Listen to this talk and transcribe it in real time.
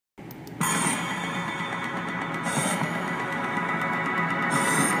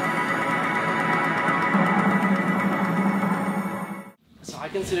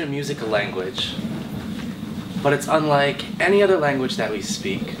consider music a language, but it's unlike any other language that we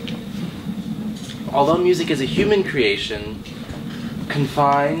speak. Although music is a human creation,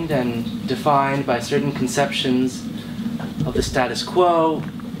 confined and defined by certain conceptions of the status quo,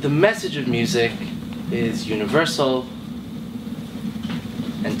 the message of music is universal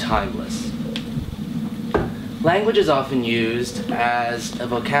and timeless. Language is often used as a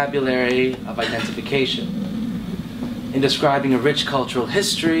vocabulary of identification in describing a rich cultural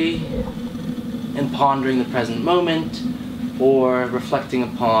history, in pondering the present moment, or reflecting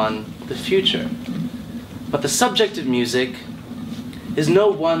upon the future. But the subject of music is no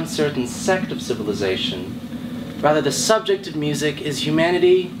one certain sect of civilization. Rather, the subject of music is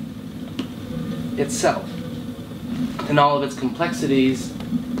humanity itself, in all of its complexities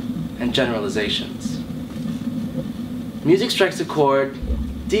and generalizations. Music strikes a chord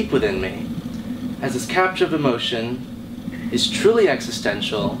deep within me, as its capture of emotion is truly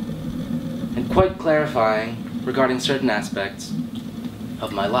existential and quite clarifying regarding certain aspects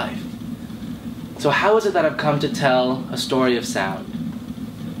of my life. So how is it that I've come to tell a story of sound,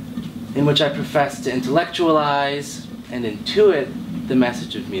 in which I profess to intellectualize and intuit the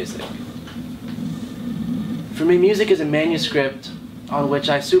message of music? For me, music is a manuscript on which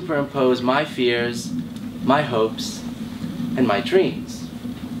I superimpose my fears, my hopes, and my dreams.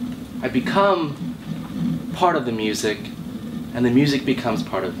 I become part of the music, and the music becomes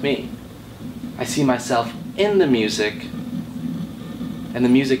part of me. I see myself in the music, and the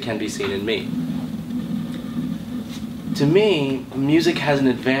music can be seen in me. To me, music has an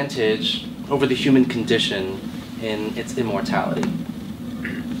advantage over the human condition in its immortality.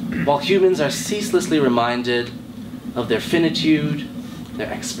 While humans are ceaselessly reminded of their finitude, their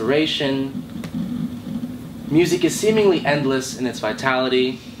expiration, music is seemingly endless in its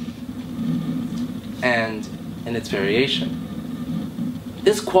vitality and in its variation.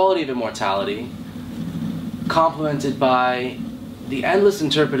 This quality of immortality, complemented by the endless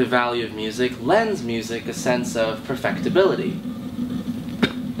interpretive value of music, lends music a sense of perfectibility.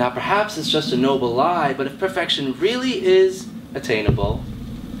 Now perhaps it's just a noble lie, but if perfection really is attainable,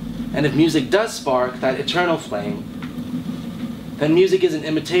 and if music does spark that eternal flame, then music is an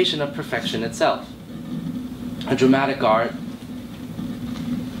imitation of perfection itself, a dramatic art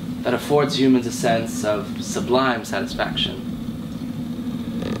that affords humans a sense of sublime satisfaction.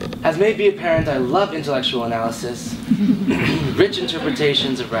 As may be apparent, I love intellectual analysis, rich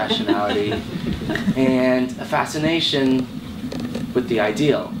interpretations of rationality, and a fascination with the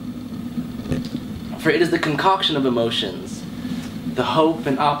ideal. For it is the concoction of emotions, the hope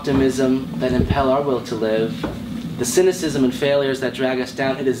and optimism that impel our will to live, the cynicism and failures that drag us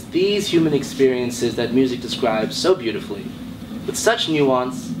down. It is these human experiences that music describes so beautifully, with such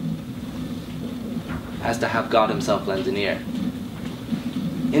nuance as to have God himself lend an ear.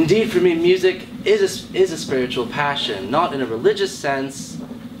 Indeed, for me, music is a spiritual passion, not in a religious sense,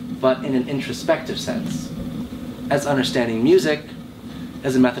 but in an introspective sense, as understanding music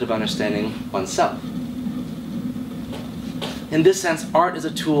as a method of understanding oneself. In this sense, art is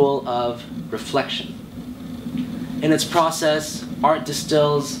a tool of reflection. In its process, art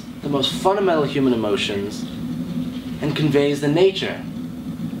distills the most fundamental human emotions and conveys the nature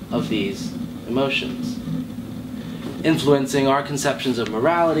of these emotions, influencing our conceptions of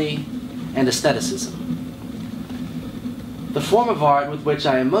morality and aestheticism. The form of art with which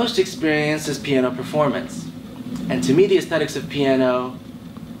I am most experienced is piano performance, and to me the aesthetics of piano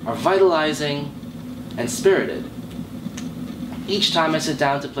are vitalizing and spirited. Each time I sit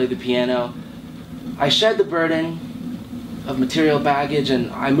down to play the piano, I shed the burden of material baggage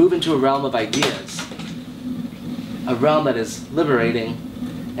and I move into a realm of ideas, a realm that is liberating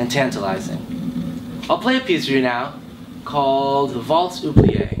and tantalizing. I'll play a piece for you now called the Valse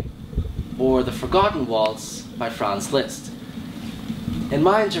Oubliée, or the Forgotten Waltz by Franz Liszt. In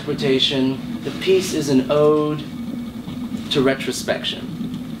my interpretation, the piece is an ode to retrospection,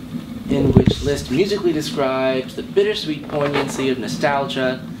 in which Liszt musically describes the bittersweet poignancy of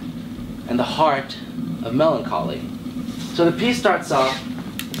nostalgia and the heart of melancholy. So the piece starts off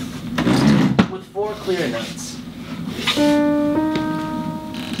with 4 clear notes.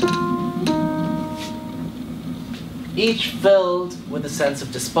 Each filled with a sense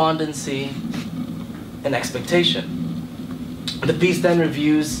of despondency and expectation. The piece then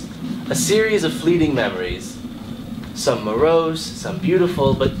reviews a series of fleeting memories, some morose, some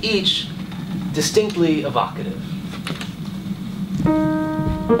beautiful, but each distinctly evocative.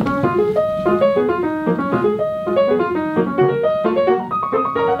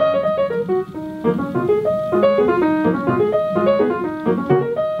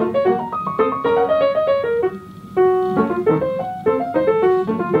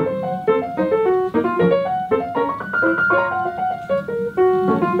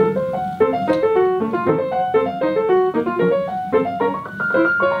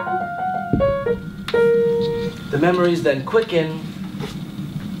 The memories then quicken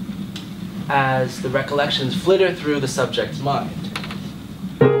as the recollections flitter through the subject's mind.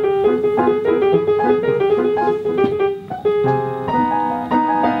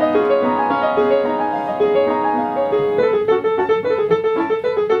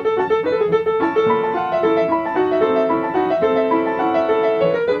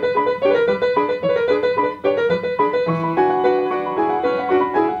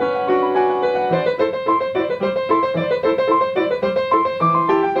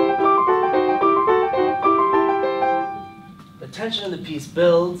 Tension in the piece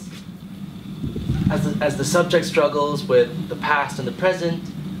builds as the subject struggles with the past and the present,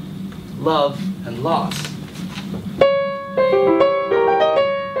 love and loss.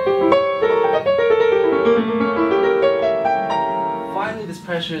 Finally, this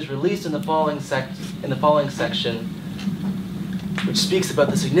pressure is released in the following section, which speaks about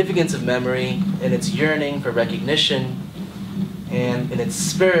the significance of memory in its yearning for recognition and in its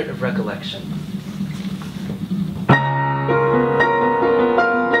spirit of recollection.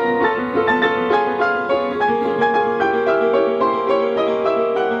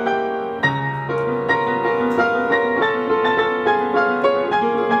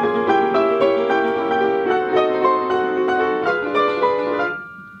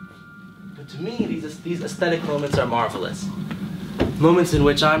 To me, these aesthetic moments are marvelous. Moments in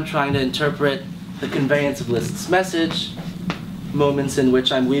which I'm trying to interpret the conveyance of Liszt's message, moments in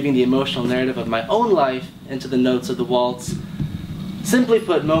which I'm weaving the emotional narrative of my own life into the notes of the waltz. Simply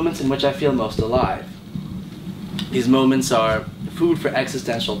put, moments in which I feel most alive. These moments are food for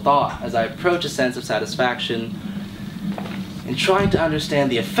existential thought as I approach a sense of satisfaction in trying to understand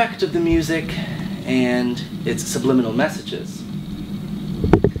the effect of the music and its subliminal messages.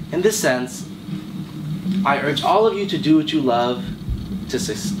 In this sense, I urge all of you to do what you love to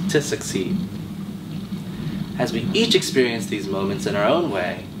succeed. As we each experience these moments in our own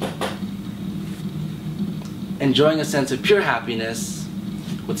way, enjoying a sense of pure happiness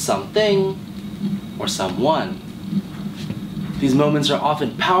with something or someone. These moments are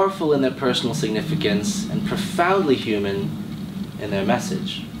often powerful in their personal significance and profoundly human in their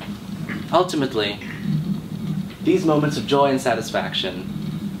message. Ultimately, these moments of joy and satisfaction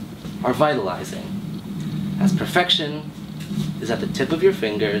are vitalizing, as perfection is at the tip of your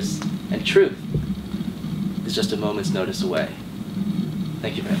fingers and truth is just a moment's notice away.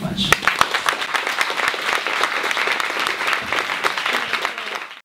 Thank you very much.